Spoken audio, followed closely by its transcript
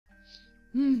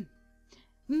New,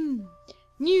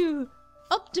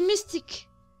 optimistic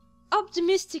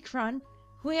run.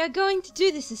 We are going to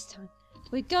do this time.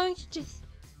 We're going to do this.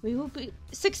 We will be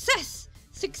success.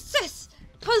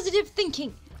 Positive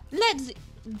thinking. Let's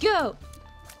go.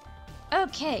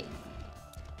 Okay.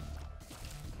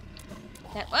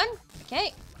 That one.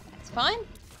 Okay. That's fine.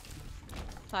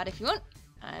 Fart if you want.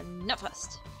 I'm not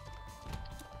fussed.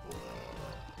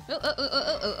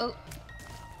 Oh.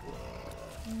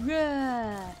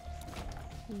 Rah.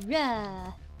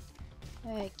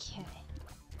 Okay.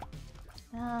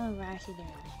 Alrighty then.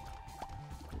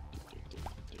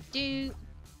 Do.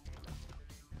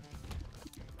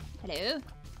 Hello.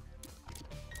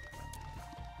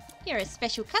 You're a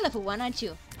special colourful one, aren't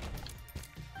you?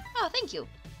 Oh, thank you.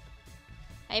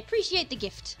 I appreciate the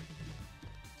gift.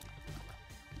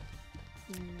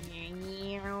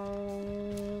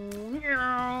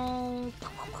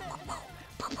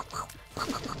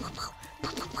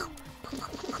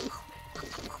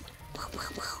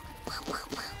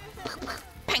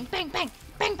 Bang, bang, bang,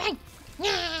 bang, bang.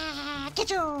 Get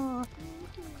you.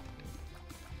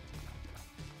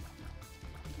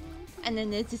 And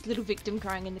then there's this little victim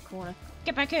crying in the corner.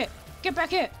 Get back here! Get back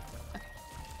here! Okay.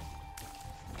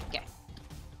 Okay.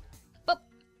 Boop.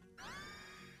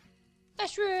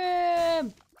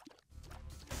 Mushroom!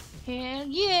 Hell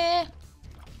yeah!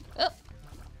 Oh.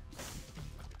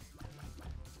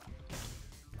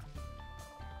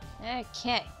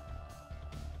 Okay.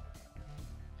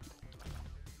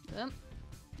 Boom.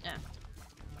 No.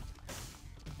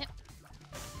 Yep.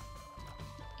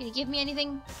 Can you give me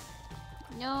anything?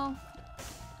 No.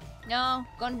 No,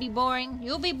 gonna be boring.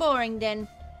 You'll be boring then.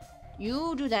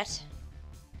 You do that.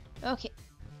 Okay.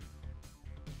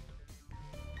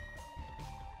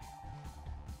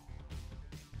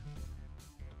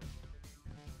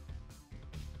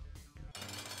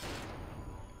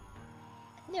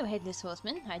 No, Headless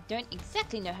Horseman. I don't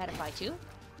exactly know how to fight you.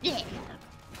 Yeah.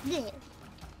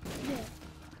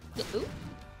 Ooh.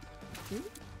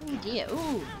 Oh dear.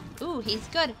 Ooh, he's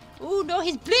got... Ooh, no,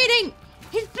 he's bleeding!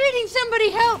 He's bleeding!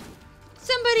 Somebody help!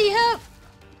 Somebody help!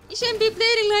 You shouldn't be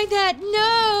bleeding like that!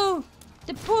 No!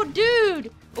 The poor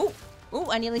dude! Oh,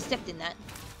 I nearly stepped in that.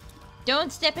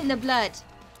 Don't step in the blood.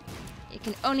 It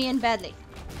can only end badly.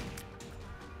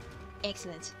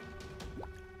 Excellent.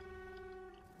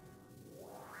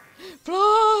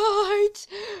 Flight!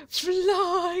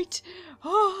 Flight!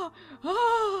 Oh,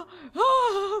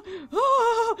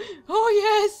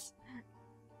 yes!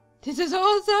 This is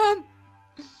awesome!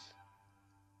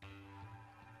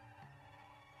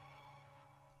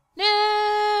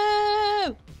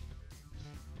 No!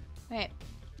 Wait.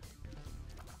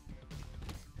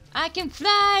 I can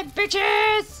fly,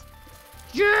 bitches!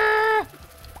 Yeah!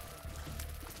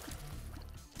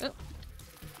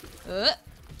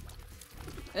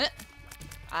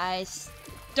 I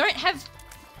don't have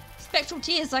spectral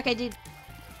tears like I did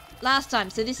last time,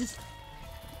 so this is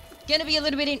gonna be a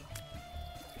little bit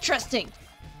interesting.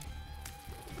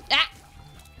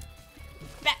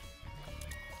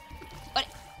 What?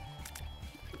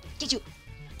 Get you!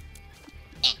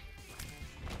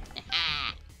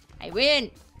 I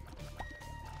win!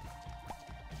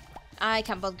 I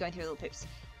can't bother going through little poops.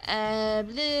 Blah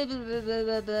blah blah blah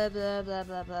blah blah blah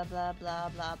blah blah blah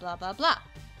blah blah blah blah.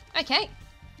 Okay.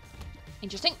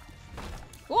 Interesting.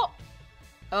 Whoa!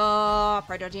 Oh,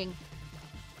 pro dodging.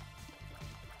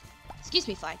 Excuse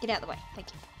me, fly. Get out of the way.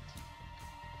 Thank you.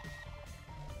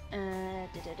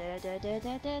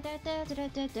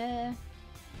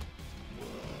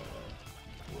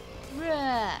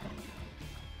 Ruh.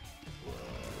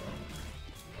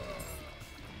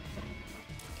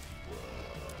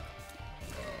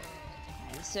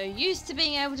 I'm so used to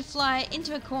being able to fly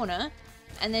into a corner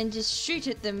and then just shoot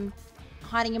at them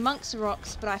hiding amongst the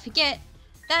rocks, but I forget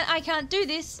that I can't do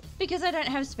this because I don't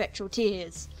have spectral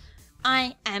tears.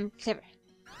 I am clever.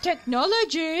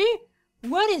 Technology?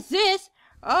 What is this?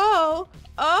 Oh,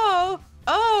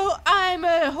 I'm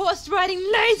a horse-riding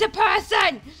laser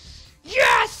person!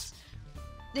 Yes!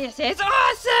 This is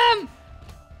awesome!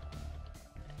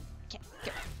 Okay,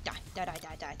 go.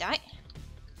 Die.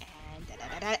 And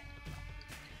da.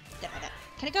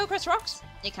 Can it go across rocks?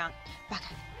 It can't. Back.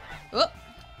 Oh.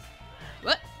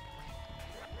 What?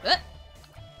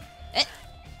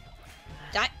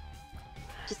 Die.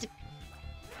 Just a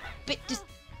bit, just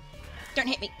don't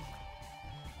hit me.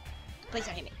 Please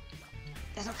don't hit me.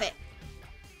 That's not fair.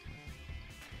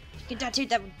 If you can die too,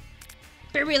 that would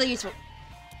be really useful.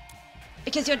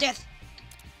 Because your death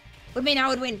would mean I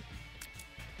would win.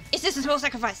 It's just a small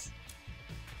sacrifice.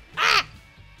 Ah!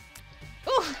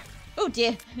 Oh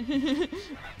dear.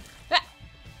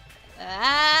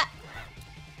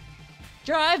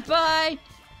 Drive by.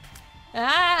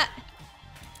 Ah.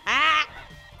 Ah.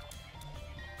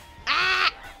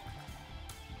 Ah.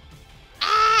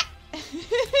 Ah.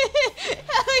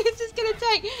 How long is this gonna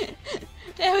take?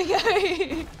 There we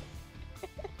go.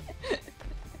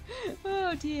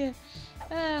 Oh dear.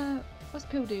 What's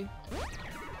pill do?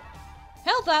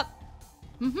 Health up.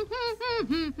 I'm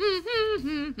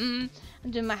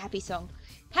doing my happy song.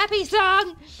 Happy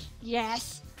song.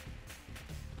 Yes.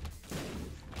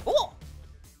 Oh.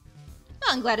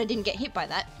 I'm glad I didn't get hit by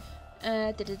that.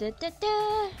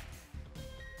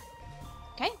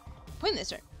 Okay. Point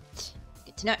this room.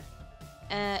 Good to know.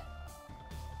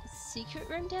 Secret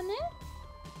room down there?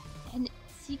 And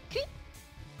secret?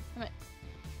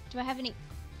 Do I have any?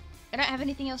 I don't have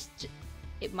anything else to...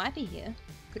 It might be here.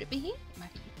 Could it be here? It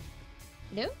might be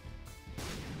here. No?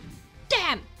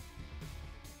 Damn!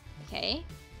 Okay.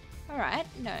 Alright,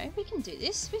 no, we can do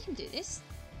this. We can do this.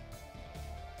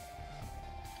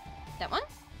 That one?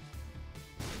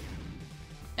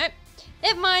 Nope.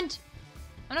 Never mind.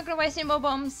 I'm not gonna waste any more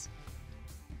bombs.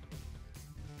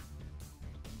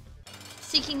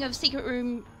 Seeking of secret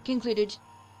room concluded.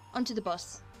 Onto the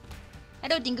boss.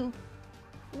 Hello, Dingle.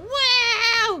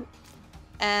 Wow!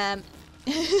 I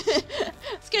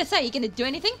was gonna say, you gonna do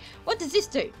anything? What does this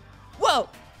do? Whoa!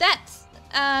 That's,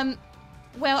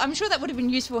 well, I'm sure that would have been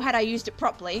useful had I used it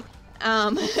properly.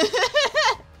 However,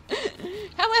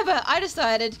 I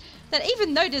decided that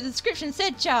even though the description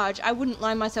said charge, I wouldn't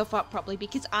line myself up properly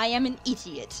because I am an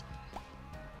idiot.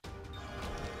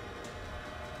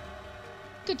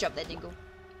 Good job there, Dingle.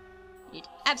 You did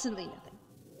absolutely nothing.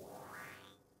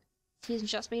 Here's some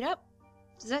shot speed up.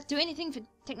 Does that do anything for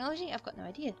technology? I've got no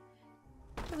idea.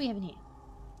 What do we have in here?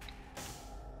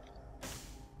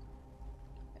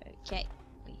 Okay,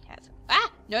 we have...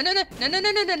 Ah! No, no, no, no, no,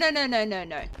 no, no, no, no, no, no, no,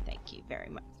 no. Thank you very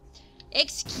much.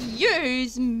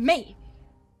 Excuse me.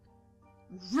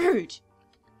 Rude.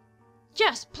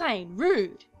 Just plain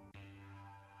rude.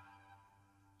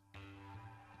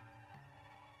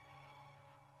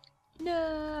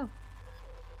 No.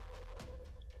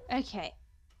 Okay.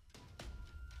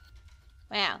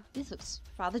 Wow, this looks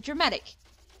rather dramatic.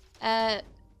 Zap,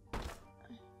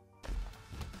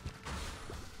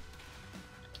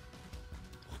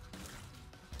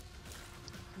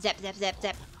 zap, zap,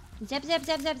 zap. Zap, zap,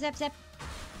 zap, zap, zap, zap.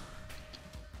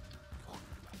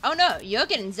 Oh no, you're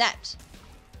getting zapped.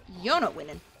 You're not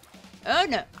winning. Oh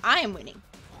no, I am winning.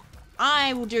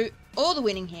 I will do all the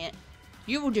winning here.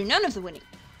 You will do none of the winning.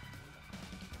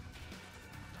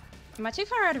 Am I too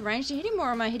far out of range to hit him, or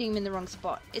am I hitting him in the wrong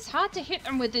spot? It's hard to hit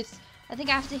him with this. I think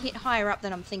I have to hit higher up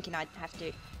than I'm thinking I'd have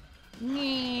to.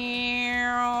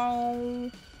 No.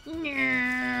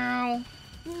 No.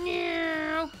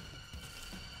 No.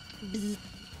 Bzz.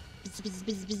 Bzz, bzz,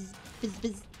 bzz, bzz, bzz,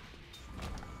 bzz. Is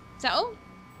that all?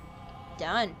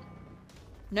 Done.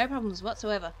 No problems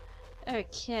whatsoever.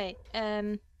 Okay.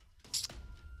 Now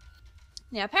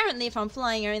apparently if I'm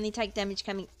flying I only take damage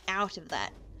coming out of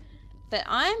that. But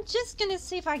I'm just gonna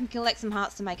see if I can collect some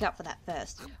hearts to make up for that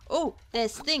first. Oh,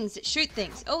 there's things that shoot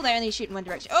things. Oh, they only shoot in one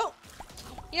direction. Oh!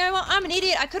 You know what? I'm an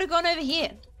idiot. I could have gone over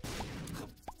here.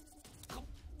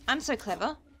 I'm so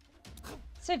clever.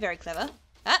 So very clever.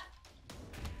 Ah!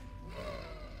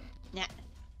 Now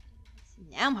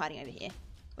I'm hiding over here.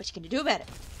 What you gonna do about it?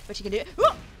 What you gonna do?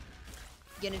 Oh!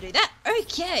 You gonna do that?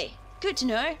 Okay. Good to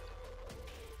know.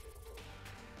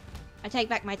 I take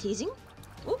back my teasing.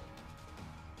 Ooh.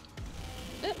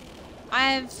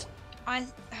 I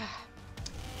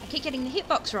keep getting the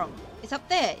hitbox wrong. It's up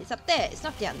there. It's up there. It's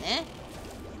not down there.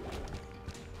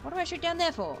 What do I shoot down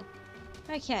there for?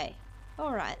 Okay.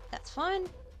 Alright. That's fine.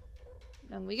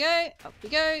 Down we go. Up we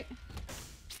go.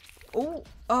 Oh.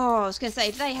 Oh, I was going to say,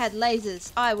 if they had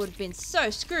lasers, I would have been so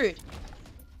screwed.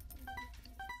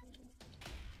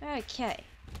 Okay.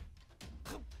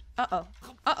 Uh-oh.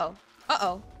 Uh-oh.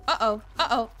 Uh-oh. Uh-oh. Uh-oh.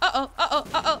 Uh-oh. Uh-oh. Uh-oh.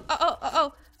 Uh-oh.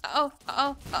 Uh-oh. Uh-oh,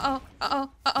 uh-oh, uh-oh, uh-oh,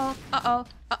 uh-oh, uh-oh,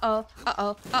 uh-oh,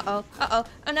 uh-oh, uh-oh, uh-oh.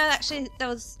 Oh no, actually,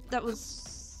 that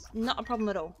was not a problem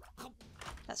at all.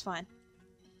 That's fine.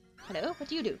 Hello, what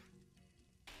do you do?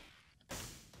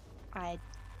 I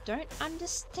don't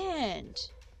understand.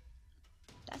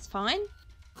 That's fine.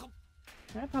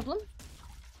 Not a problem.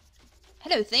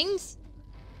 Hello, things.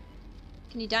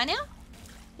 Can you die now?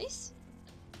 Please?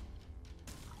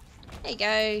 There you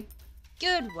go.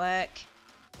 Good work.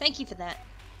 Thank you for that.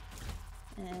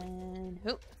 And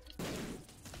oh,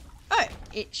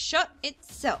 it shot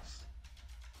itself.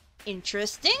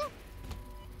 Interesting.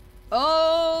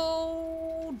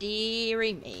 Oh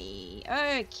dearie me.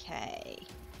 Okay.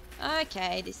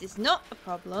 Okay, this is not a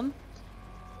problem.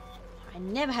 I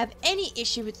never have any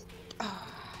issue with... Oh,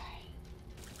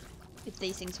 with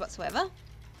these things whatsoever.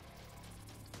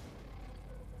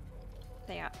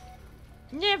 They are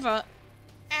never,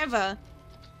 ever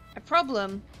a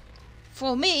problem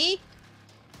for me,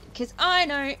 because I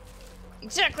know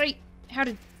exactly how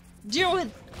to deal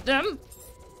with them.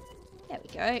 There we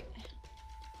go.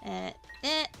 There,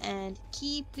 and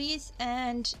key, please,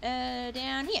 and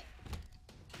down here.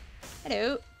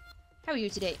 Hello. How are you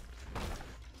today?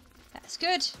 That's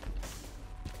good.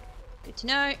 Good to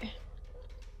know.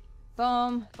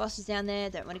 Bomb. Boss is down there.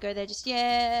 Don't want to go there just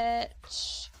yet.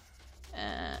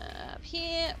 Up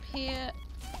here, up here.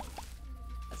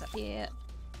 What's up here?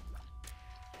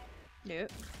 No.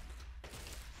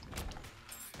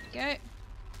 Go.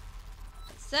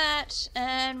 That's that.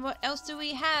 And what else do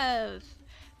we have?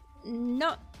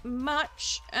 Not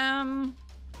much.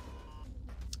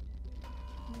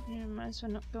 Might as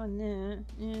well not go in there.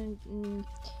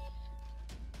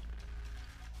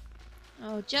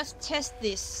 I'll just test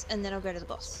this and then I'll go to the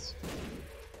boss.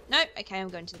 Nope, okay, I'm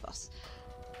going to the boss.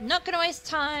 Not gonna waste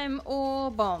time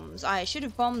or bombs. I should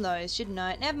have bombed those, shouldn't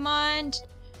I? Never mind.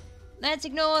 Let's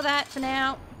ignore that for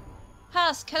now.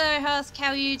 Husk, hello Husk, how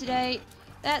are you today?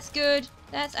 That's good.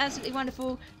 That's absolutely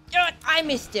wonderful. God, I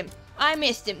missed him. I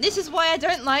missed him. This is why I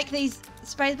don't like these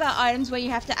spacebar items where you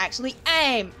have to actually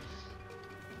aim.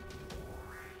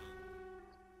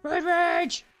 Red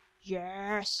Rage!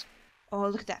 Yes! Oh,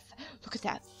 look at that. Look at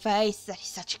that face. That is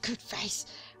such a good face.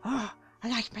 Oh, I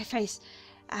like my face.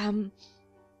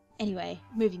 Anyway,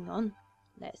 moving on.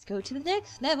 Let's go to the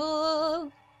next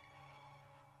level.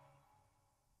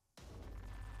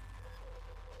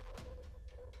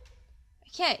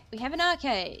 Okay, we have an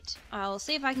arcade. I'll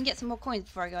see if I can get some more coins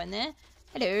before I go in there.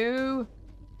 Hello.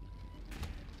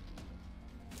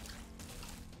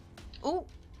 Oh.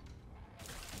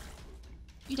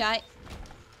 You die.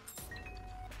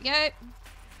 Go.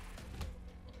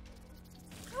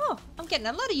 Oh, I'm getting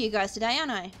a lot of you guys today,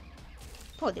 aren't I?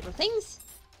 Poor little things.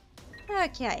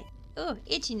 Okay. Oh,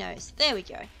 itchy nose. There we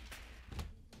go.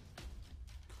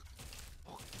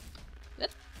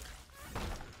 Whoop.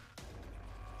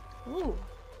 Ooh.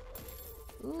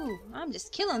 Ooh, I'm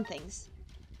just killing things.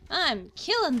 I'm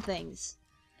killing things.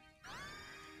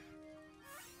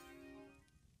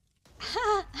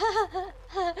 I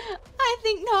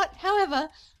think not, however.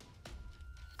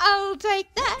 I'll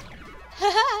take that.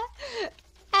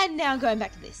 And now going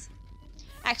back to this.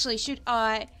 Actually, should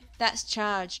I... That's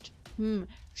charged.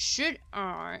 Should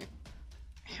I...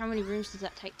 How many rooms does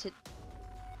that take to...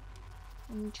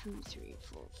 1, 2, 3,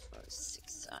 4, 5,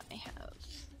 6. I have...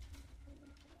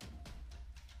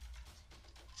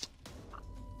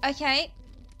 Okay.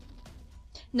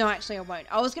 No, actually I won't.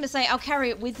 I was going to say I'll carry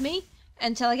it with me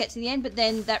until I get to the end, but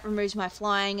then that removes my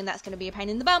flying and that's going to be a pain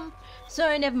in the bum.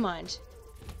 So never mind.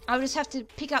 I'll just have to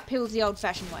pick up pills the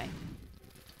old-fashioned way.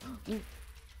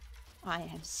 I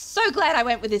am so glad I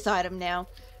went with this item now.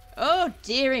 Oh,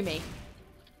 dearie me.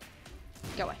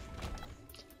 Go away.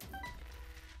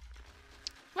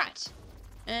 Right.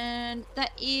 And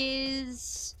that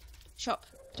is... Shop.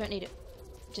 Don't need it.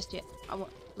 Just yet. I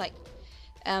want, like...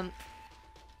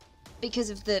 because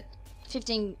of the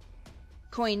 15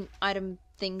 coin item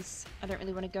things, I don't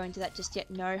really want to go into that just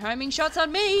yet. No homing shots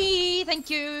on me! Thank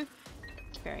you!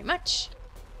 Thank you very much.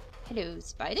 Hello,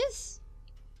 spiders.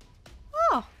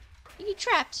 Oh, are you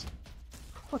trapped?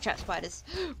 Poor trapped spiders.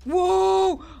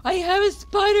 Whoa! I have a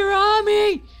spider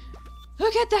army!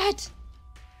 Look at that!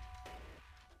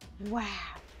 Wow.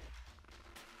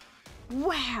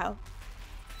 Wow.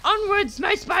 Onwards,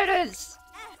 my spiders!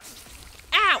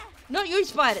 Ow! Not you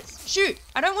spiders. Shoot!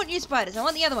 I don't want you spiders. I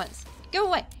want the other ones. Go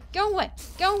away. Go away.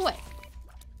 Go away.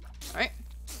 Alright.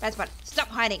 Bad spider. Stop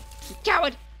hiding. You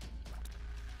coward!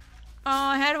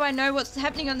 Oh, how do I know what's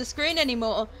happening on the screen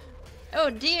anymore? Oh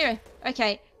dear.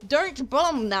 Okay. Don't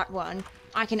bomb that one.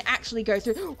 I can actually go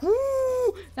through.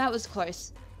 Woo! That was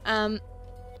close. Oh,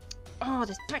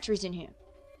 there's batteries in here.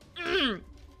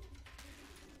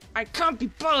 I can't be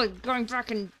bothered going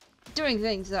back and doing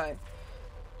things though.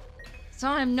 So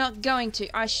I'm not going to.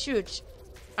 I should.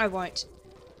 I won't.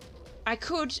 I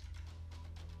could.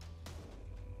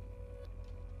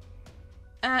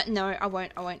 No, I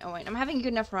won't. I'm having a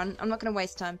good enough run. I'm not going to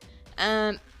waste time.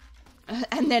 And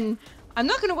then I'm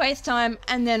not going to waste time,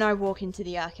 and then I walk into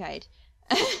the arcade.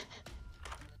 Oh,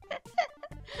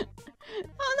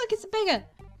 look, it's a beggar.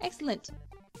 Excellent.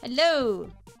 Hello.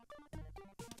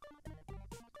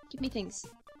 Give me things.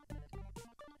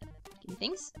 Give me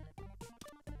things.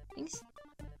 Things.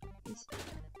 Things.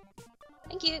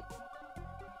 Thank you.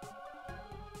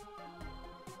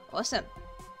 Awesome.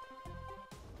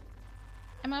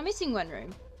 Am I missing one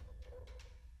room?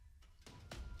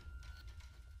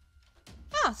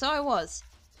 Ah, Ah, so I was.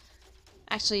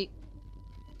 Actually,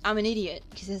 I'm an idiot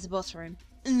because there's a boss room.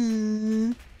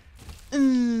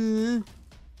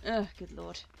 Oh, good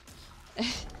lord.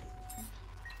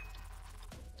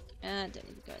 Don't need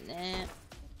to go in there.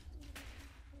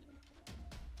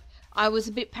 I was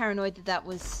a bit paranoid that that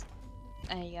was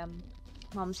a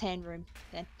mum's hand room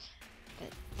then. But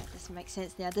that doesn't make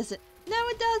sense now, does it? No,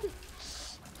 it doesn't.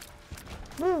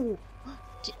 Ooh.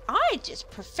 Did I just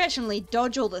professionally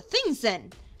dodge all the things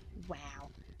then? Wow.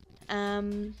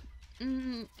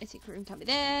 A secret room can't be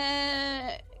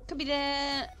there. Could be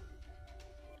there.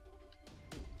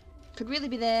 Could really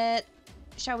be there.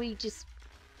 Shall we just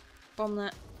bomb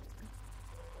that?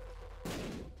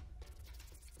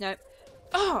 Nope.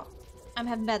 Oh! I'm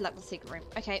having bad luck with the secret room.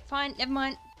 Okay, fine. Never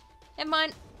mind. Never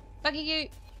mind. Bugger you.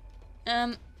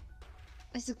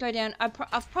 Let's just go down.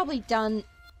 I've probably done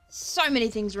so many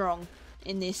things wrong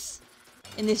in this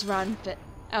run, but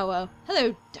oh well.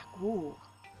 Hello, duck. Ooh.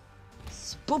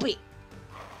 Spoopy.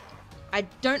 I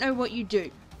don't know what you do.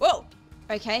 Whoa.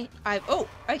 Okay. Oh.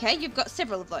 Okay. You've got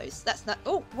several of those. That's not.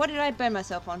 Oh. What did I burn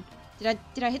myself on? Did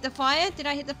I hit the fire? Did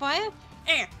I hit the fire?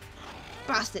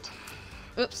 Bastard.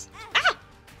 Oops. Ah.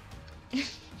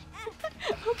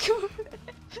 Oh god.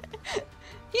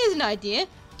 Here's an idea.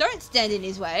 Don't stand in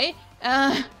his way.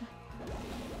 I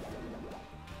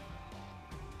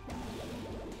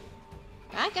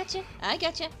gotcha. I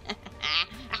gotcha.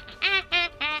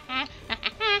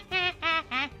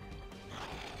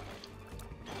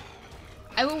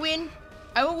 I will win.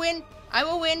 I will win. I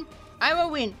will win. I will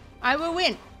win. I will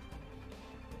win.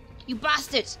 You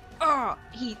bastard. Oh,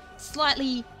 he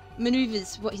slightly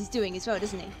maneuvers what he's doing as well,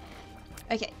 doesn't he?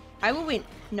 Okay. I will win.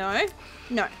 No.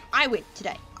 No. I win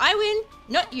today. I win,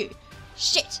 not you.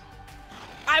 Shit.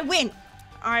 I win.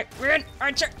 I win.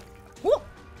 Woo.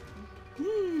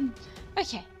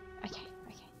 Okay. Okay.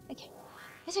 Okay. Okay.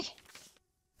 It's okay.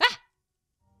 Ah!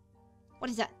 What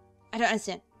is that? I don't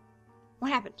understand.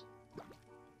 What happened?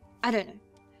 I don't know.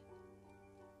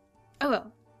 Oh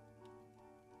well.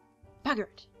 Bugger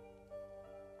it.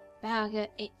 Bugger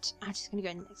it. I'm just gonna go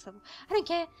to the next level. I don't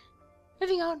care.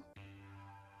 Moving on.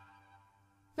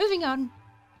 Moving on.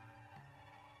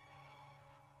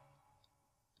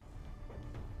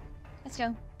 Let's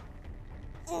go.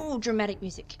 Oh, dramatic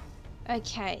music.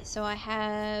 Okay, so I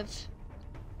have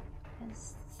a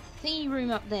thingy room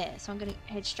up there, so I'm gonna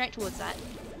head straight towards that.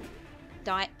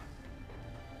 Die.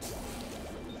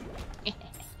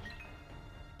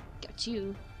 Got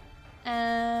you.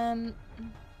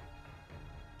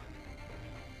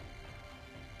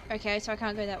 Okay, so I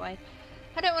can't go that way.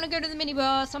 I don't want to go to the mini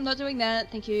boss. I'm not doing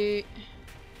that. Thank you.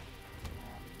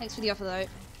 Thanks for the offer, though.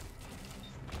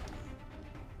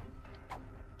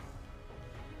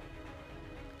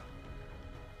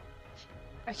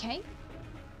 Okay.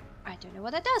 I don't know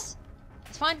what that does.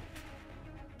 It's fine.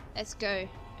 Let's go.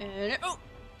 Oh!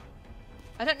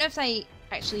 I don't know if they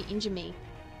actually injure me.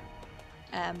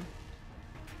 If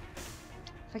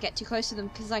I get too close to them,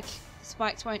 because, like,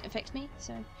 spikes won't affect me,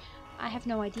 so I have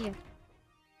no idea.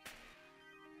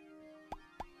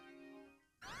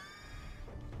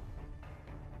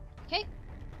 Okay.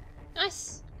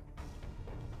 Nice.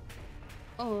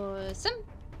 Awesome.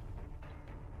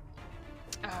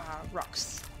 Ah,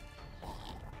 rocks.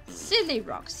 Silly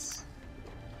rocks.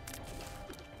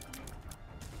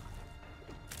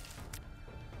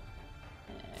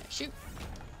 Shoot.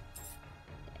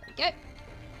 There we go.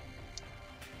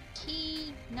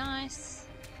 Key. Nice.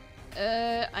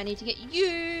 I need to get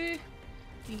you.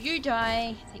 You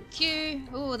die. Thank you.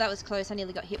 Oh, that was close. I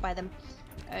nearly got hit by them.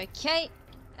 Okay.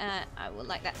 I will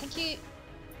like that. Thank you.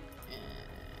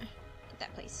 Get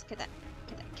that, please. Get that.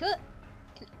 Get that. Kill it.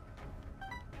 Kill it.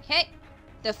 Okay.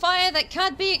 The fire that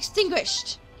can't be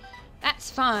extinguished. That's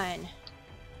fine.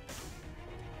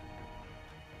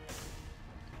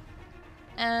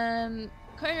 Coin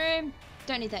room.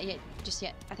 Don't need that yet. Just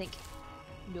yet, I think.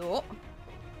 No.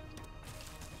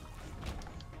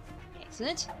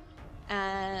 Excellent.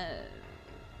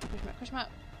 Question mark.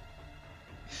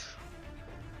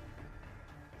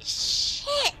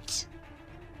 Shit!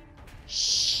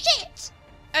 Shit!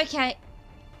 Okay.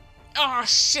 Oh,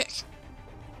 shit!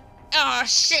 Oh,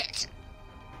 shit!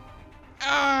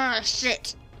 Oh,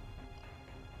 shit!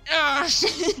 Oh,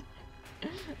 shit!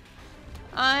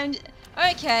 I'm...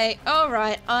 Okay,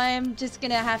 alright. I'm just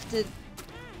gonna have to...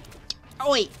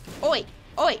 Oi! Oi!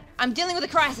 Oi! I'm dealing with a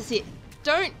crisis here.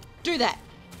 Don't do that.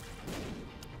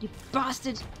 You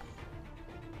bastard.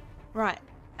 Right.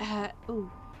 I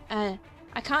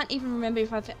can't even remember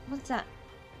if I've... What's that?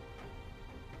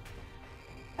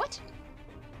 What?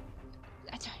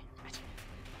 I don't know.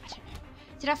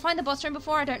 Did I find the boss room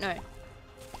before? I don't know.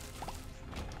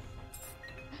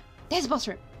 There's the boss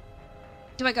room.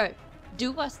 Do I go?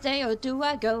 Do I stay or do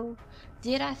I go?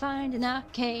 Did I find an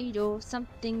arcade or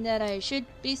something that I should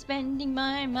be spending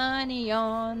my money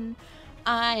on?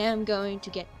 I am going to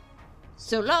get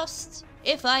so lost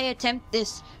if I attempt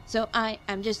this, so I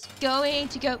am just going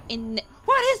to go in there.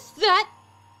 What is that?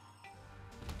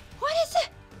 What is it?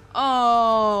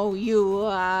 Oh, you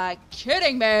are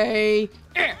kidding me.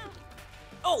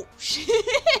 Oh,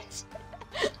 shit.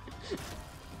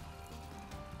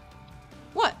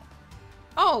 What?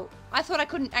 Oh, I thought I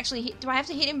couldn't actually hit. Do I have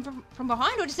to hit him from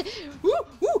behind or just... Woo,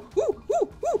 woo, woo,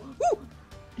 woo, woo, woo.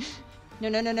 No,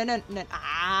 no, no, no, no, no.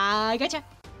 Ah, gotcha.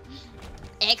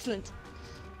 Excellent.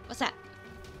 What's that?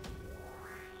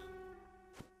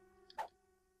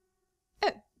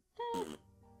 Oh.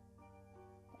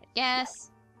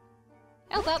 Yes.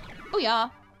 Help up. Oh, yeah.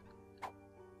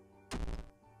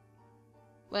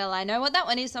 Well, I know what that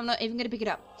one is, so I'm not even going to pick it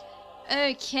up.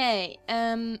 Okay.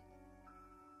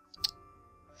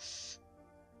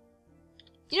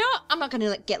 You know what? I'm not going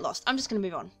to get lost. I'm just going to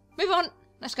move on. Move on.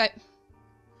 Let's go.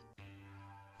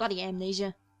 Bloody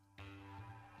amnesia.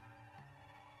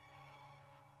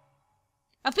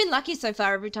 I've been lucky so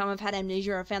far. Every time I've had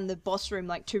amnesia, I've found the boss room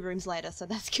like 2 rooms later, so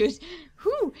that's good.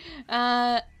 Whew.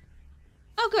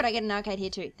 Oh, good. I get an arcade here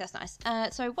too. That's nice.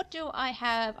 So what do I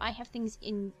have? I have things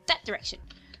in that direction.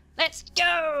 Let's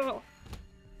go!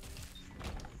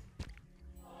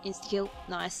 Insta-kill.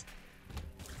 Nice.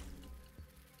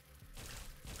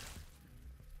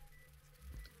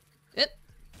 Oop.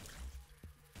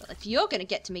 Well, if you're going to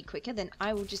get to me quicker, then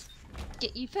I will just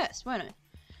get you first, won't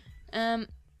I?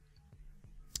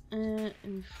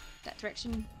 That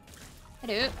direction.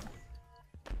 Hello.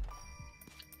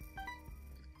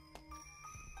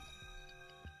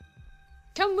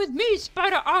 Come with me,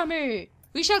 Spider Army!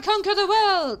 We shall conquer the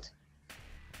world!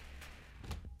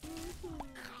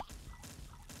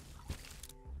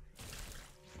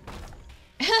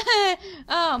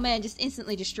 Oh man, just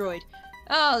instantly destroyed.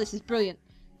 Oh, this is brilliant.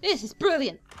 This is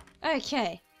brilliant.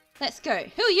 Okay, let's go.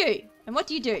 Who are you? And what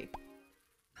do you do?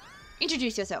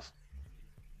 Introduce yourself.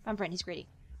 My friend is greedy.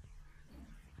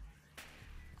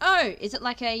 Oh, is it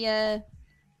like a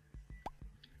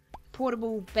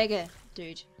portable beggar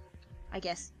dude? I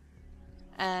guess.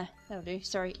 That'll do.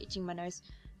 Sorry, itching my nose.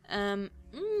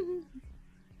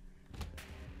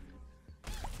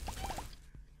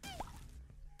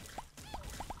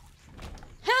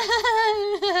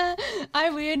 I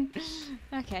win.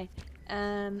 Okay.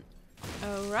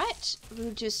 Alright.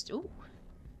 We'll just... Ooh.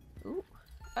 Ooh.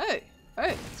 Oh. Oh,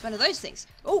 it's one of those things.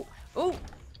 Oh. Oh.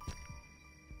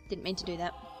 Didn't mean to do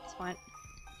that. It's fine.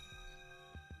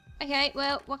 Okay,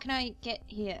 well, what can I get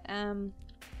here?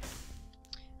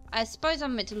 I suppose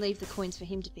I'm meant to leave the coins for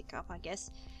him to pick up, I guess.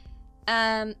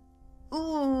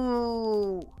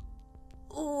 Ooh.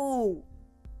 Ooh.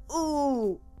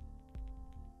 Ooh.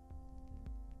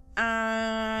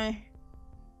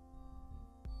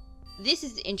 This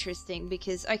is interesting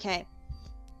because, okay.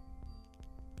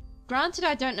 Granted,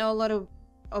 I don't know a lot of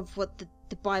what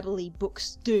the Bible-y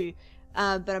books do,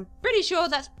 but I'm pretty sure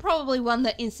that's probably one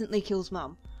that instantly kills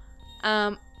Mum.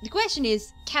 The question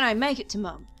is, can I make it to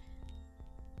Mum?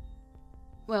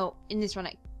 Well, in this run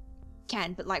I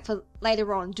can, but like for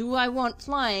later on, do I want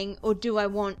flying or do I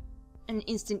want an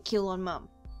instant kill on Mum?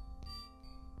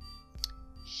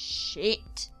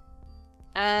 Shit.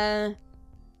 I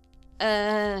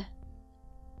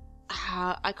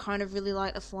kind of really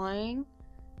like the flying.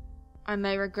 I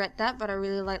may regret that, but I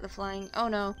really like the flying. Oh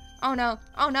no. Oh no.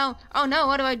 Oh no. Oh no.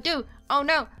 What do I do? Oh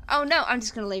no. Oh no. I'm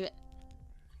just gonna leave it.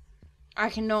 I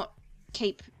cannot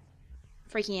keep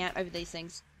freaking out over these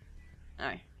things.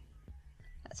 No.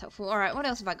 That's helpful. Alright, what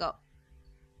else have I got?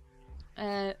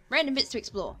 Random bits to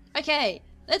explore. Okay.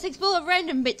 Let's explore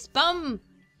random bits, bum!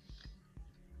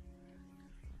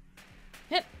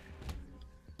 Yep.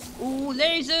 Ooh,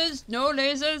 lasers! No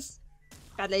lasers!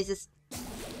 Bad lasers.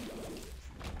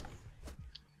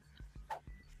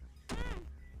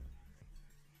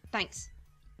 Thanks.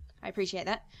 I appreciate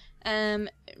that.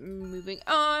 Moving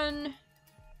on.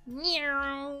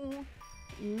 Meow.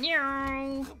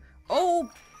 Meow. Oh!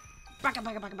 Bugger,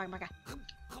 bugger, bugger, bugger, bugger.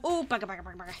 Oh, bugger, bugger,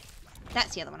 bugger, bugger.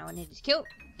 That's the other one I needed to kill.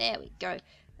 There we go.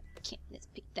 Okay, let's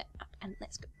pick that up and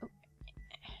let's go. Oh.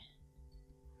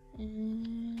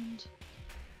 And...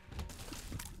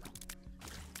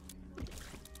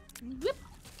 whoop.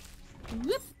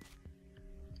 Whoop.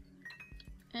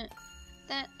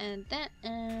 That and that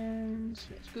and...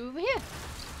 let's go over here.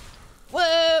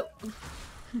 Whoa!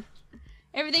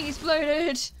 Everything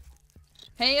exploded.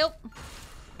 Help.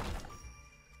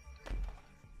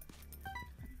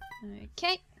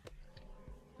 Okay.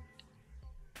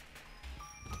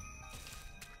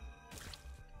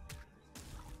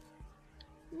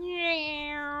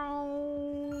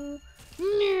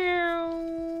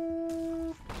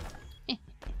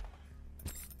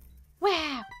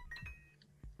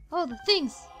 Oh, the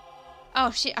things.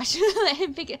 Oh shit, I should have let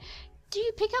him pick it. Do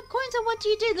you pick up coins or what do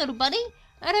you do, little buddy?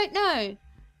 I don't know.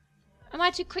 Am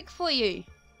I too quick for you?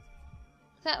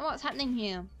 Is that what's happening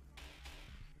here?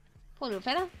 Poor little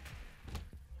fella.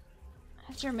 I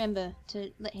have to remember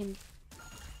to let him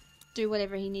do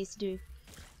whatever he needs to do.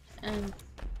 Oh,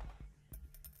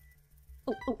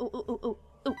 oh, oh, oh, oh, oh,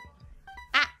 oh.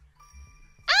 Ah!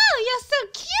 Oh, you're so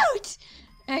cute!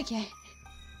 Okay.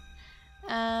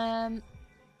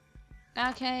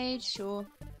 Arcade, sure.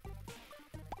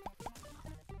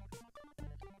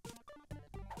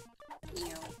 Yeah.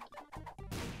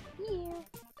 You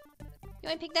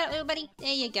want to pick that up, little buddy?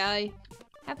 There you go.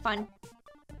 Have fun.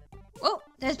 Oh,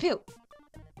 there's Peel.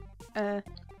 Why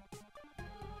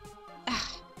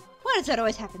does that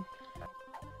always happen?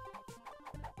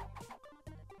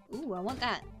 Ooh, I want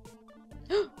that.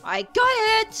 I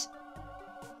got it!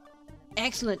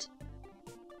 Excellent.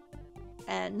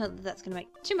 Not that that's going to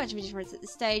make too much of a difference at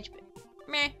this stage, but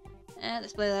meh.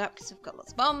 Let's blow that up because we've got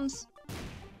lots of bombs.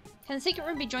 Can the secret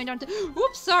room be joined onto...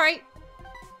 Whoops, sorry!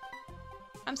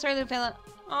 I'm sorry, little fella.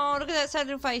 Oh, look at that sad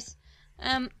little face.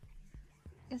 Can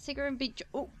the secret room be...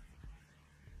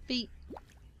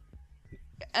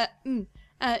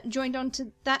 joined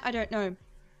onto that? I don't know.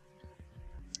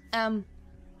 I don't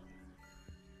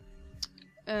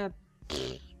know.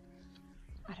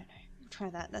 We'll try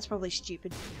that. That's probably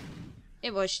stupid.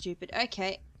 It was stupid.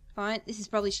 Okay, fine. This is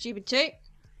probably stupid too.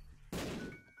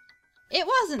 It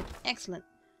wasn't! Excellent.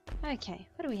 Okay,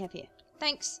 what do we have here?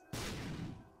 Thanks.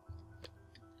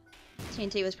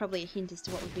 TNT was probably a hint as to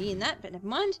what would be in that, but never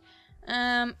mind.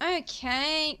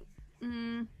 Okay.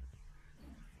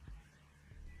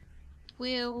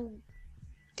 We'll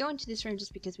go into this room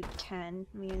just because we can.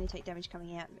 We only take damage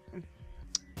coming out.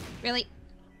 Really?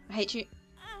 I hate you.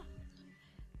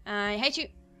 I hate you.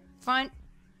 Fine.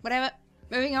 Whatever.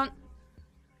 Moving on.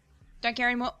 Don't care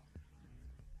anymore.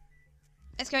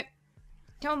 Let's go.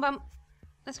 Come on, bum.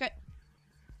 Let's go.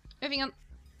 Moving on.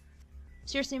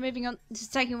 Seriously, moving on. This is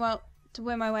taking a while to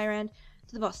work my way around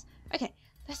to the boss. Okay,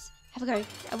 let's have a go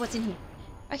at what's in here.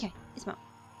 Okay, it's Mum.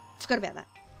 Forgot about that.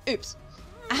 Oops.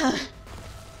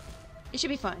 It should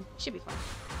be fine. It should be fine.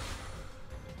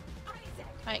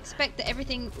 I expect that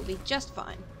everything will be just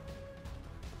fine.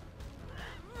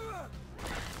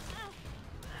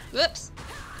 Whoops.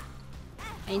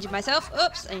 I injured myself.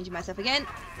 Oops. I injured myself again.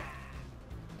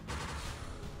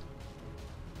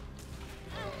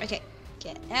 Okay.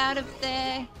 Get out of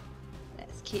there.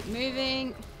 Let's keep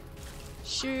moving.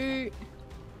 Shoot.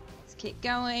 Let's keep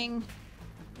going.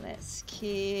 Let's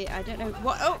keep... I don't know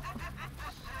what... Oh!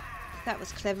 That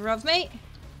was clever of me.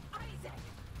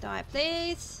 Die,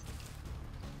 please.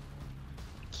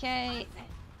 Okay.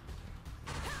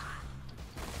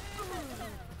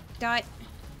 Die.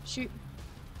 Shoot.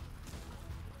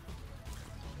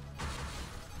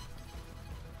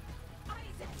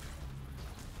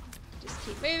 Just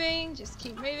keep moving. Just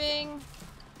keep moving.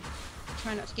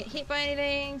 Try not to get hit by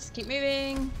anything. Just keep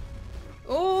moving.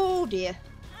 Oh dear.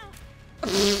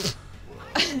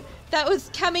 That was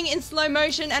coming in slow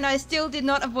motion and I still did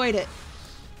not avoid it.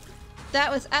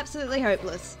 That was absolutely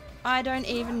hopeless. I don't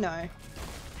even know.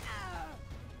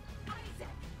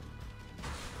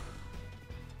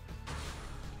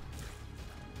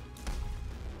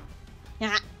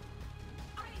 Yeah.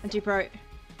 I'm too pro.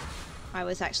 I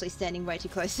was actually standing way too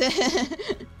close.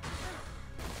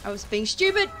 I was being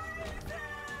stupid.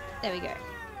 There we go.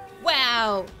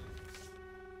 Wow.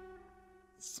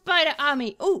 Spider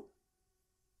army. Ooh.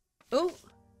 Ooh.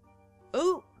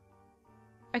 Ooh.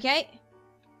 Okay.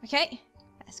 Okay.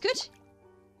 That's good.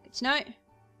 Good to know.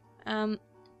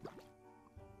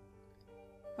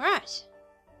 Alright.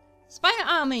 Spider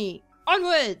army.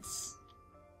 Onwards.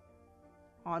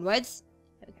 Onwards.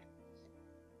 There we go.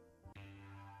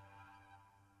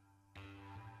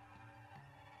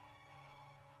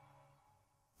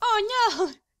 Oh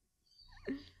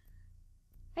no!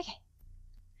 Okay.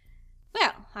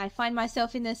 Well, I find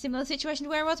myself in a similar situation to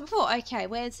where I was before. Okay,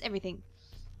 where's everything?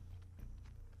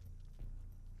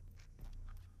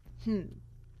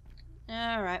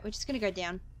 Alright, we're just gonna go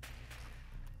down.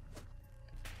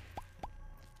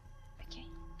 Okay.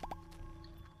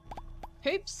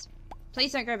 Hoops.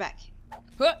 Please don't go back.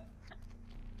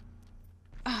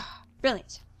 Ah,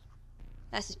 brilliant.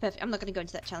 That's just perfect. I'm not gonna go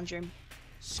into that challenge room.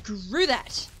 Screw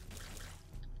that!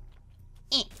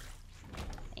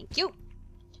 Thank you.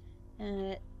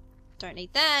 Don't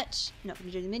need that. Not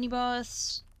gonna do the mini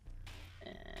boss.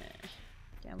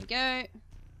 Down we go.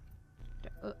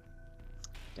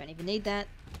 Don't even need that.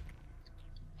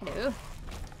 Hello.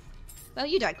 Well,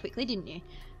 you died quickly, didn't you?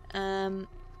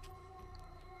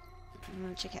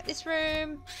 Check out this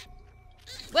room.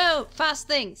 Whoa, fast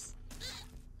things.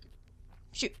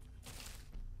 Shoot.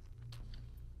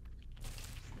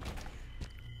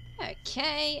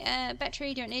 Okay,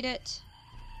 battery, don't need it.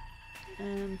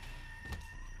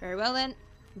 Very well then.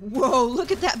 Whoa,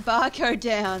 look at that barcode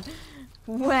down.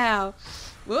 Wow.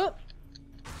 Whoop.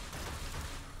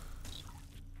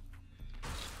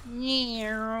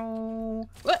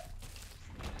 What?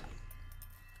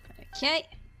 Okay.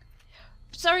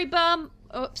 Sorry, bum.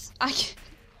 Oops.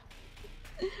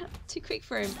 Too quick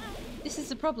for him. This is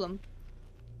the problem.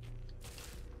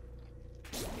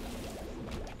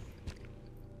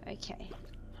 Okay.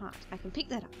 Heart. I can pick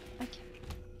that up. Okay.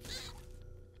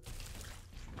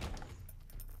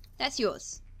 That's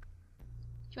yours.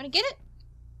 Do you want to get it?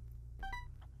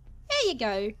 There you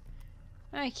go.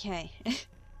 Okay.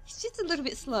 It's just a little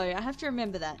bit slow. I have to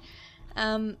remember that.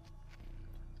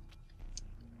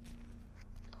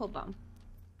 Poor bum.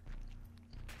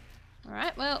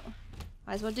 Alright, well,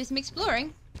 might as well do some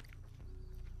exploring.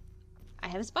 I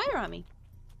have a spider army.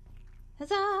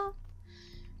 Huzzah!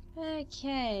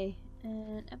 Okay.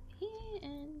 And up here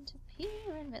and up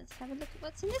here. And let's have a look at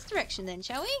what's in this direction then,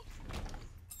 shall we?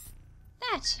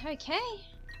 That. Okay.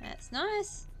 That's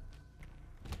nice.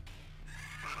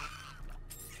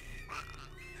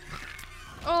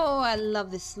 Oh, I love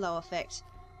this slow effect.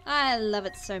 I love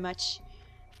it so much.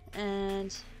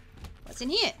 And what's in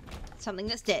here? Something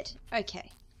that's dead.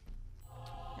 Okay.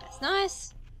 That's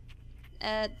nice.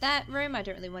 That room I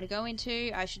don't really want to go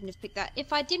into. I shouldn't have picked that.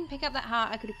 If I didn't pick up that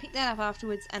heart, I could have picked that up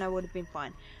afterwards and I would have been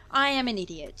fine. I am an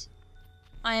idiot.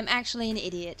 I am actually an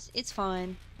idiot. It's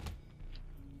fine.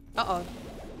 Uh-oh.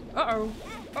 Uh-oh.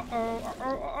 Uh-oh. Uh-oh.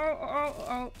 Uh-oh. Uh-oh.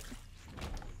 Uh-oh.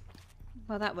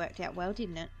 Well, that worked out well,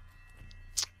 didn't it?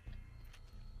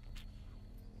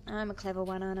 I'm a clever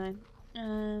one, aren't I?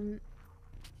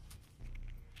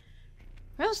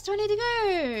 Where else do I need to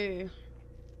go?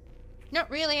 Not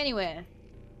really anywhere.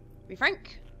 To be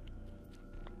frank.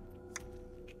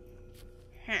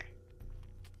 Huh.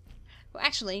 Well,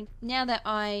 actually, now that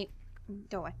I...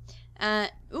 Go away.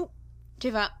 Ooh,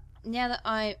 too far. Now that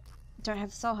I don't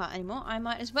have the soul heart anymore, I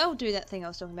might as well do that thing I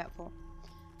was talking about before.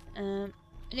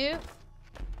 Hello?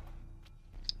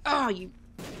 Oh, you...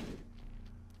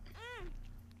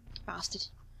 bastard.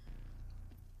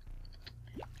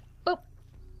 Oh!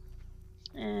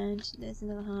 And there's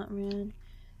another heart around.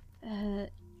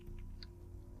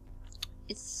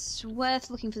 It's worth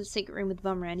looking for the secret room with the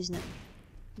bum around, isn't it?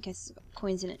 In case it's got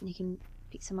coins in it and you can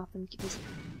pick some up and give me some.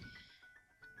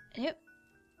 Yep.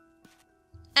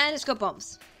 And it's got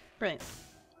bombs. Brilliant.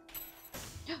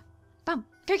 Bum!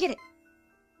 Go get it!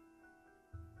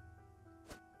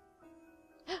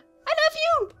 I love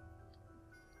you!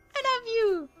 I love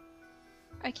you!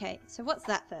 Okay, so what's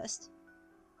that first?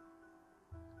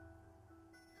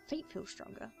 Feet feel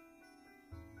stronger.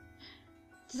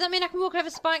 Does that mean I can walk over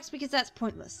spikes? Because that's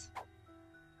pointless.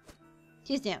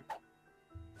 Tears down.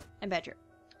 And bad drip.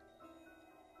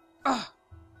 Oh!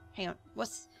 Hang on.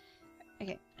 What's...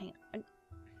 Okay, hang on. I'm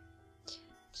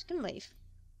just gonna leave.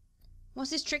 What's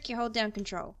this trick? You hold down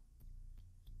control.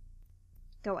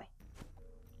 Go away.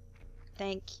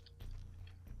 Thank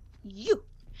you.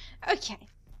 Okay.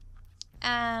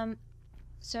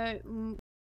 So...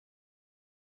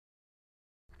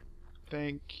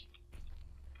 Thank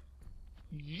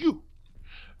you.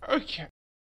 Okay.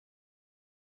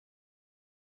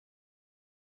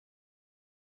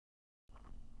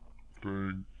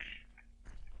 Thank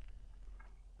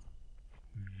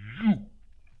you.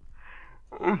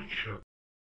 Okay.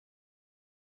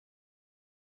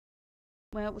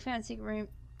 Well, we found a secret room.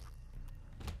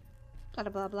 Blah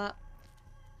blah blah.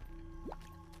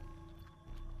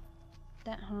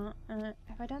 That heart.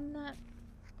 Have I done that?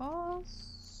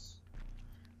 Boss?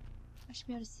 I should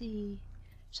be able to see.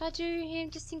 Should I do him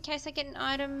just in case I get an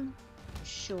item?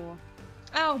 Sure.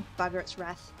 Oh, bugger, it's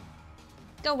Wrath.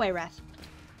 Go away, Wrath.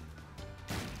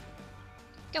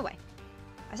 Go away.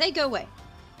 I say go away.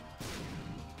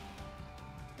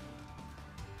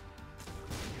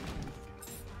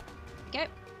 Go.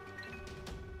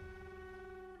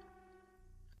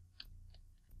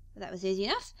 That was easy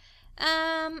enough.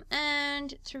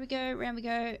 And through we go, round we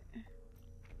go,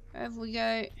 over we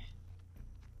go.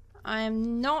 I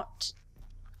am not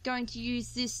going to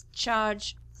use this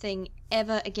charge thing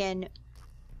ever again,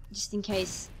 just in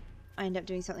case I end up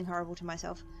doing something horrible to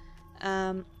myself.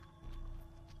 No,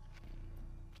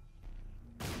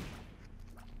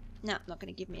 not going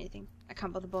to give me anything. I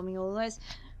can't bother bombing all of those.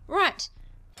 Right.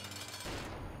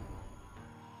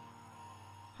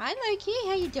 Hi, Loki.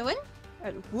 How you doing?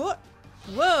 What?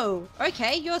 Whoa.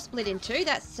 Okay, you're split in two.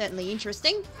 That's certainly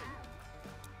interesting.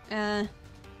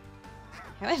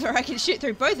 However, I can shoot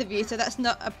through both of you, so that's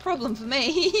not a problem for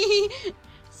me.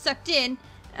 Sucked in.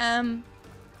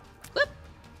 Whoop.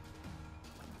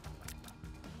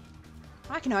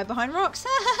 I can hide behind rocks.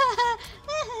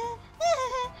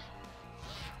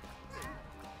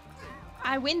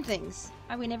 I win things.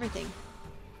 I win everything.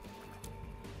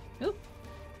 Oop.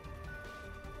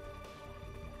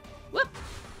 Whoop.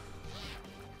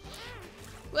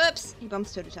 Whoops. He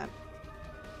bumps two at a time.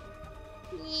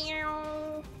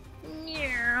 Meow.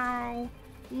 Meow.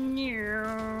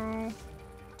 Meow.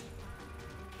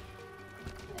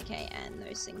 Okay, and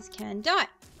those things can die.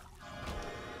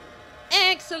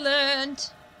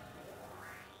 Excellent.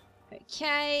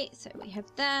 Okay, so we have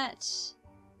that.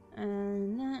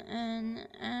 And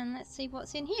let's see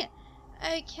what's in here.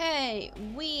 Okay,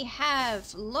 we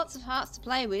have lots of hearts to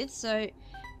play with, so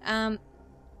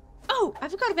oh, I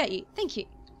forgot about you. Thank you.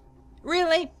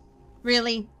 Really?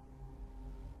 Really?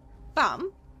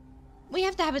 Bum, we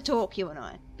have to have a talk, you and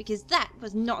I, because that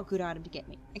was not a good item to get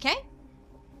me, okay?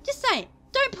 Just saying,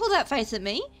 don't pull that face at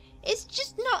me. It's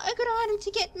just not a good item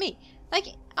to get me. Like,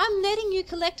 I'm letting you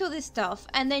collect all this stuff,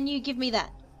 and then you give me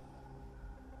that.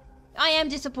 I am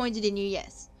disappointed in you,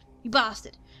 yes. You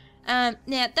bastard. Now,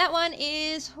 that one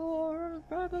is for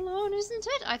Babylon, isn't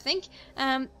it? I think.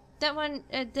 That one,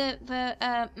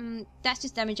 that's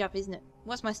just damage up, isn't it?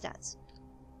 What's my stats?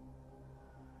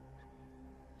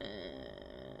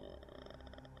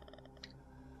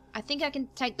 I think I can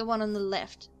take the one on the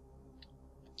left.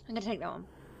 I'm gonna take that one.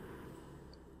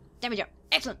 Damage up.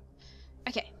 Excellent.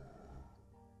 Okay.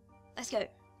 Let's go.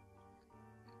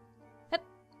 Yep.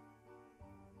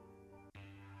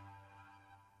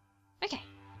 Okay.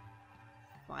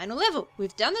 Final level.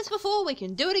 We've done this before. We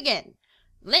can do it again.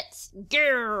 Let's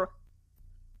go.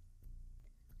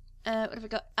 What have we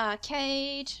got?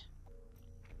 Arcade.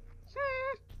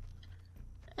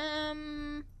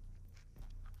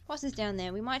 What's this down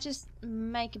there? We might just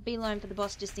make a beeline for the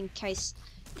boss just in case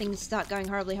things start going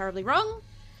horribly, horribly wrong.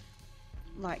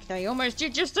 Like they almost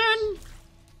did just then.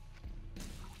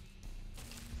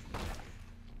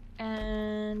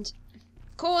 And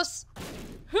of course,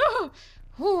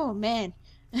 oh man,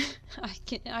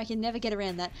 I can never get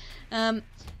around that.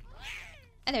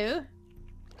 Hello.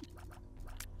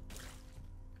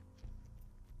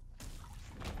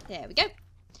 There we go.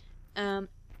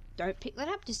 Don't pick that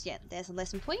up just yet. There's a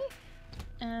lesson for you.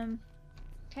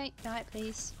 Okay, die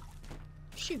please.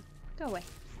 Shoo, go away.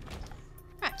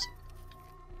 Right.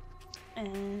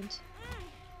 And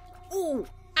ooh,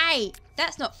 hey,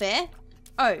 that's not fair.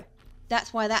 Oh,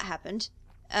 that's why that happened.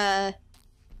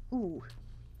 Ooh.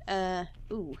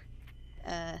 Ooh.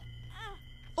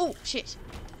 Oh, shit.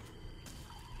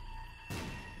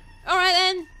 Alright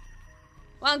then.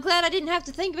 Well, I'm glad I didn't have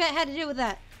to think about how to deal with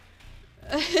that.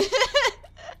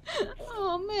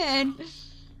 Oh, man.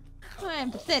 I am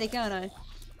pathetic, aren't I?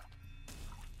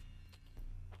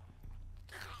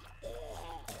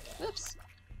 Whoops.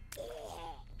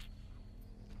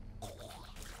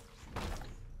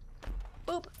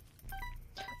 Boop.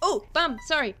 Oh, bum,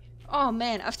 sorry. Oh,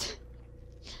 man.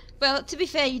 Well, to be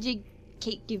fair, you did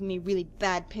keep giving me really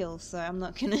bad pills, so I'm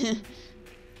not gonna...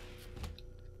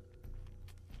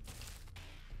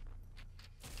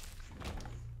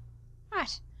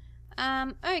 Right.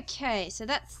 Okay, so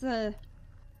that's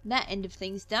that end of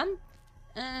things done.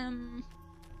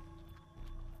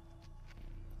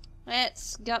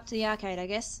 Let's go up to the arcade, I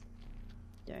guess.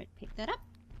 Don't pick that up.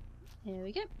 There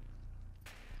we go.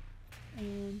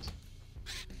 And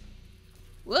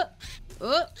whoop,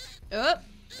 whoop, up,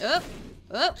 up,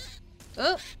 up,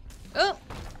 up, up.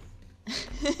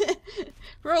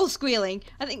 We're all squealing.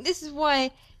 I think this is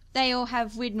why they all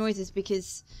have weird noises,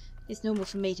 because it's normal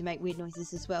for me to make weird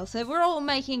noises as well. So we're all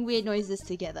making weird noises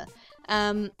together.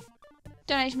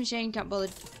 Donation machine, can't bother.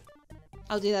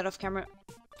 I'll do that off camera.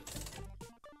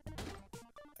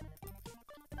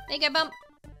 There you go, bump.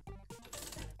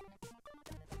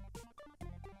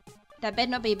 That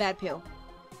better not be a bad pill.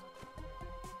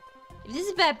 If this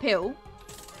is a bad pill,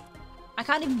 I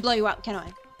can't even blow you up, can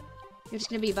I? You're just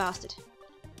gonna be a bastard.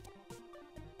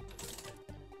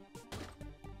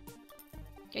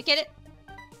 Go get it.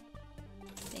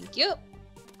 Thank you.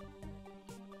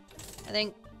 I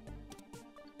think.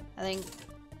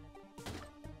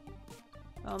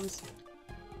 Bombs.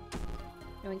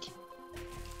 Yoink.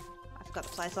 I forgot the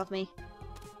place off me.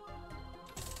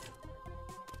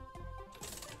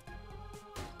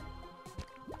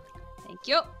 Thank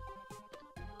you.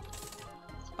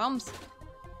 It's bombs.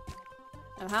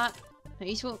 No heart. Not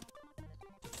useful.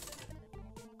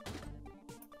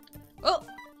 Oh!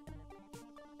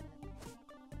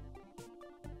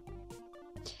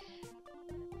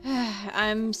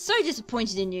 I'm so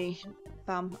disappointed in you,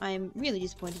 Bum. I am really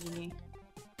disappointed in you.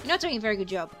 You're not doing a very good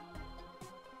job.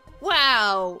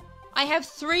 Wow! I have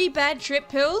 3 bad trip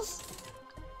pills?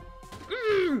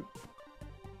 I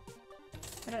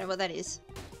don't know what that is.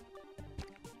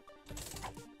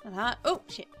 Oh,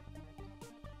 shit.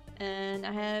 And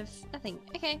I have nothing.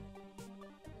 Okay.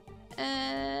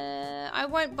 I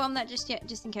won't bomb that just yet,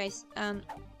 just in case.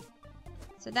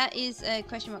 So that is a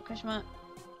question mark, question mark.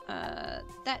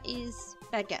 That is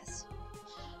bad gas.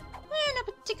 Not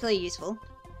particularly useful.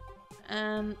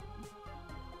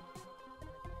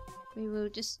 We will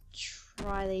just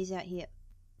try these out here.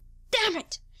 Damn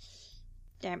it!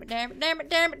 Damn it, damn it, damn it,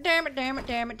 damn it, damn it, damn it,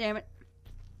 damn it, damn it.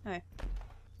 Oh.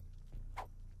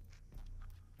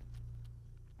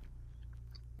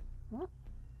 What?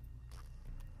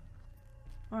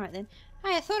 Alright then.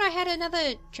 Hey, I thought I had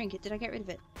another trinket. Did I get rid of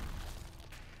it?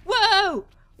 Whoa!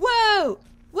 Whoa!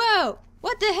 Whoa!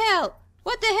 What the hell?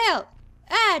 What the hell?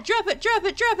 Ah! Drop it! Drop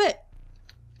it! Drop it!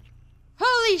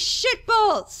 Holy shit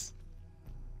balls!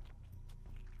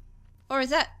 Or is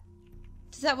that...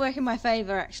 Does that work in my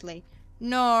favour, actually?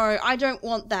 No, I don't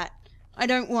want that. I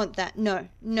don't want that. No.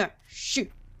 No. Shoo.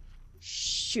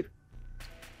 Shoo.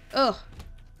 Ugh.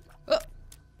 Oh.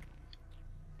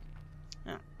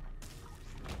 Oh.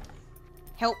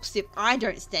 Helps if I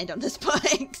don't stand on the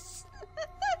spikes.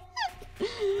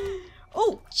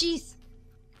 Oh, jeez.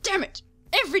 Damn it.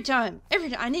 Every time. Every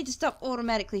time. I need to stop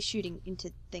automatically shooting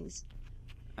into things.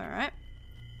 Alright.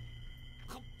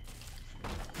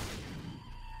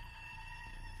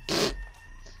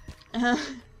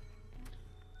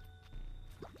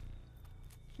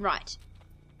 Right.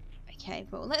 Okay,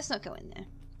 well, let's not go in there.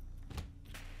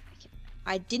 Okay.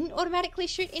 I didn't automatically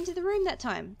shoot into the room that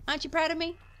time. Aren't you proud of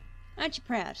me? Aren't you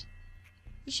proud?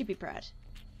 You should be proud.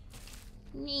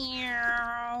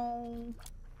 Meow.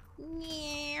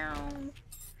 Meow.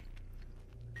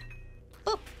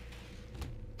 Boop.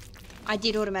 I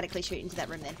did automatically shoot into that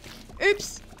room then.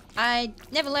 Oops. I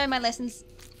never learned my lessons.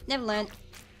 Never learned.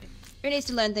 Who needs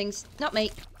to learn things? Not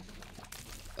me.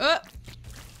 Oh!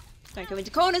 Don't go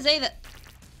into corners either.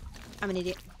 I'm an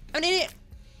idiot. I'm an idiot.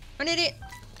 I'm an idiot.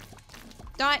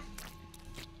 Die.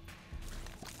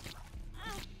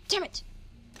 Damn it.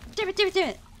 Damn it, damn it, damn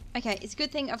it. Okay, it's a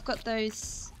good thing I've got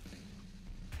those...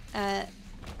 Oh.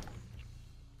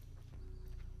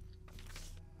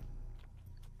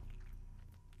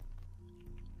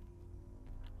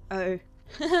 It's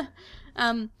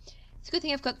a good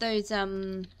thing I've got those,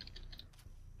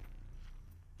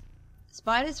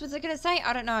 spiders, was I gonna say?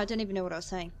 I don't know, I don't even know what I was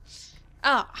saying.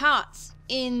 Ah, hearts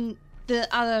in the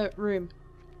other room.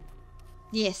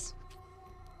 Yes.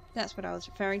 That's what I was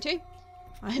referring to.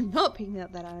 I am not picking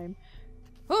up that iron.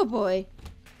 Oh boy.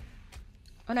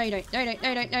 Oh no you don't. No you don't. No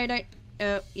you don't. No you don't.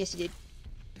 Oh, yes you did.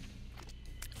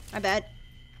 My bad.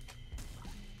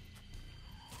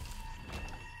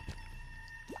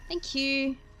 Thank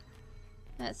you.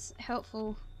 That's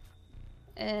helpful.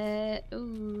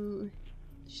 Ooh.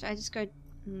 Should I just go...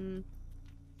 No.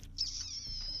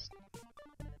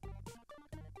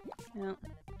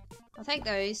 I'll take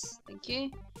those. Thank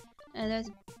you. And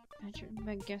there's...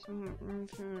 I guess I'll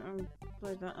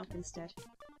blow that up instead.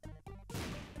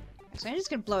 So I'm just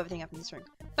gonna blow everything up in this room.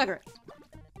 Bugger it.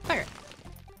 Bugger it.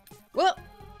 Whoa!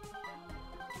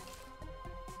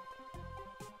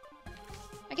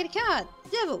 I get a card!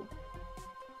 The devil!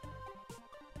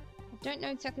 I don't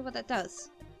know exactly what that does.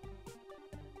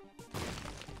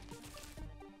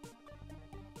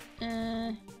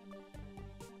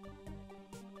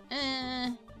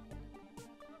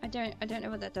 I don't know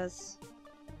what that does.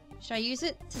 Should I use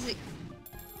it? Does it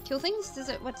kill things?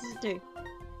 What does it do?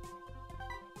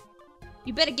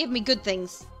 You better give me good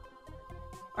things,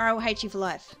 or I will hate you for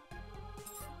life.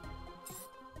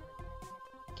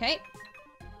 Okay.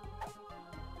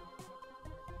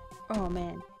 Oh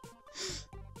man.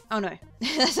 Oh no.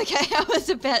 That's okay. I was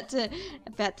about to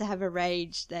have a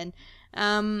rage then.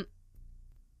 I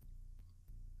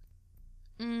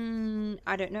don't know.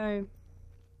 I don't know.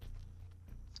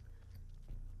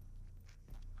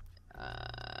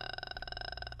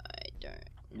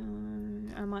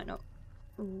 I might not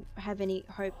have any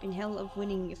hope in hell of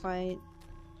winning if I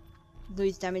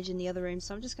lose damage in the other room,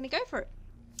 so I'm just gonna go for it.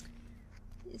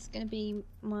 It's gonna be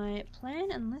my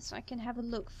plan unless I can have a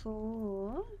look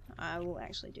for... I will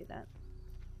actually do that.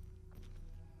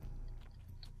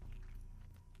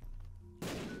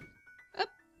 Up!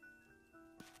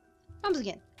 Bombs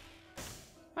again.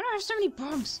 Why do I have so many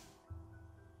bombs?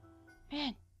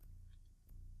 Man.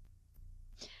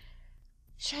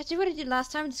 Should I do what I did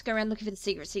last time and just go around looking for the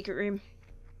secret room?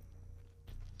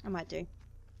 I might do.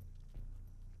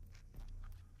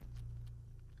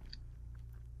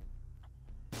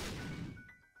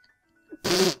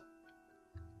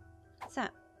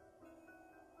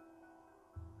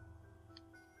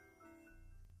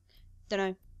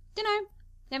 Dunno.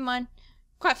 Never mind.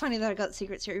 Quite funny that I got the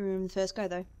secret room in the first go,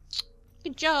 though.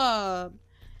 Good job.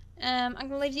 I'm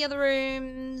gonna leave the other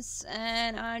rooms,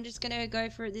 and I'm just gonna go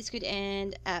for it. This could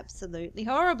end absolutely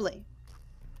horribly.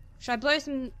 Should I blow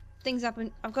some things up?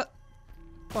 And I've got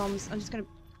bombs. I'm just gonna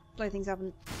blow things up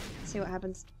and see what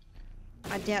happens.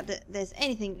 I doubt that there's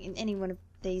anything in any one of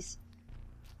these.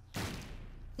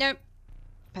 Nope.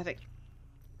 Perfect.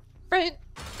 Brilliant.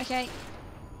 Okay.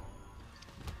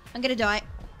 I'm gonna die.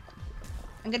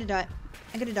 I'm gonna die.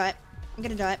 I'm gonna die. I'm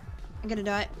gonna die. I'm gonna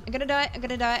die. I'm gonna die. I'm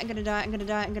gonna die. I'm gonna die. I'm gonna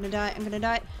die. I'm gonna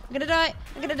die. I'm gonna die.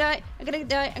 I'm gonna die. I'm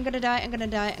gonna die. I'm gonna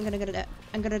die. I'm gonna die. I'm gonna die.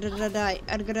 I'm gonna die. I'm gonna die. I'm gonna die. Die.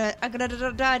 I'm gonna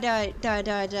die. Die. Die. Die.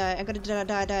 Die. Die. Die.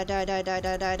 Die. Die. Die. Die.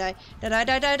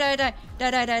 Die. Die. Die.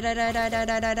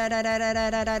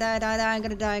 I'm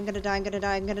gonna die. I'm gonna die. I'm gonna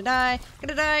die. I'm gonna die.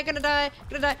 Gonna die. Gonna die.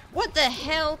 Gonna die. What the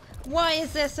hell? Why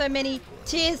is there so many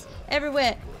tears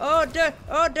everywhere? Oh no!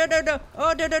 Oh no! No! No!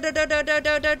 Oh no! No! No! No! No!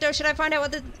 No! No! No! Should I find out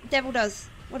what the devil does?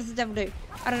 What does the devil do?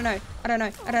 I don't know. I don't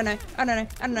know. I don't know. I don't know.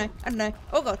 I don't know. I don't know.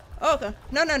 Oh god. Oh god.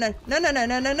 No. No. No. No. No. No.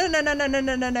 No. No. No. No. No. No.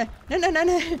 No. No. No. No. No. No.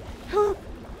 No.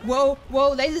 Whoa.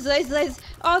 Whoa. Lasers. Lasers. Lasers.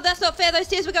 Oh, that's not fair. Those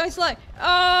tears were going slow.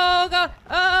 Oh god.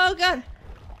 Oh god.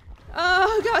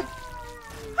 Oh god.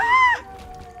 Ah!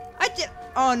 I did.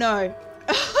 Oh no.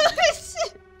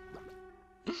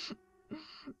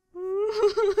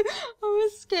 I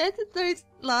was scared that those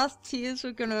last tears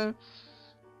were gonna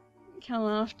come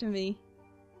after me.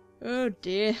 Oh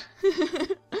dear.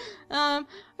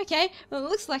 Okay, well it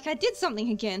looks like I did something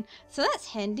again, so that's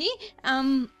handy.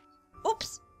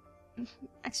 Oops.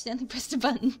 Accidentally pressed a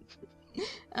button.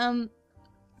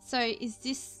 So is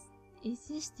this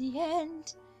the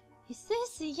end? Is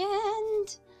this the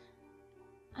end?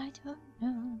 I don't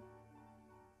know.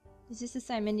 Is this the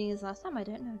same ending as last time? I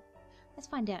don't know. Let's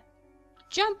find out.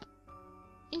 Jump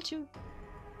into...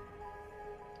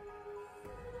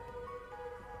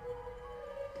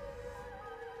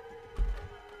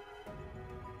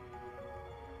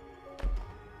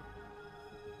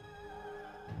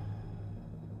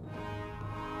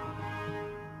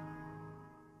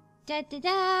 Da da da!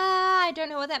 I don't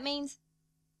know what that means.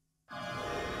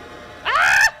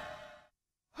 Ah!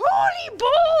 Holy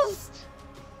balls!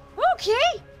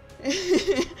 Okay!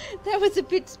 That was a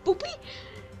bit spoopy.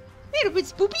 Little bit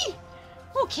spoopy.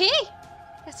 Okay.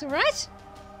 That's alright.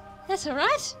 That's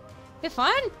alright. We're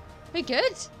fine. We're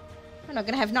good. We're not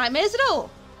gonna have nightmares at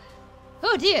all.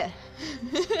 Oh dear.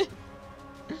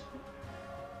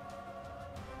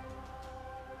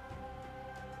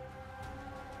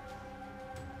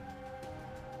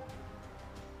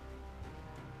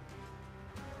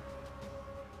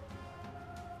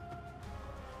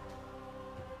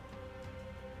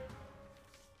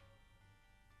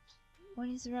 What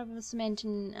is the rub of cement,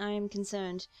 and I am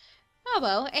concerned. Oh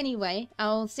well, anyway,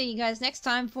 I'll see you guys next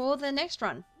time for the next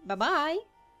run. Bye-bye!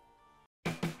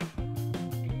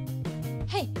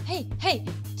 Hey,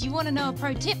 do you want to know a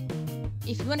pro tip?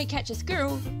 If you want to catch a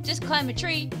squirrel, just climb a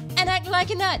tree and act like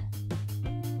a nut.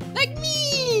 Like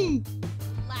me!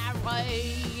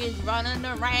 Larry is running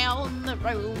around the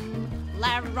room.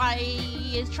 Larry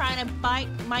is trying to bite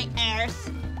my arse.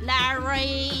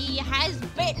 Larry has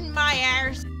bitten my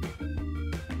arse.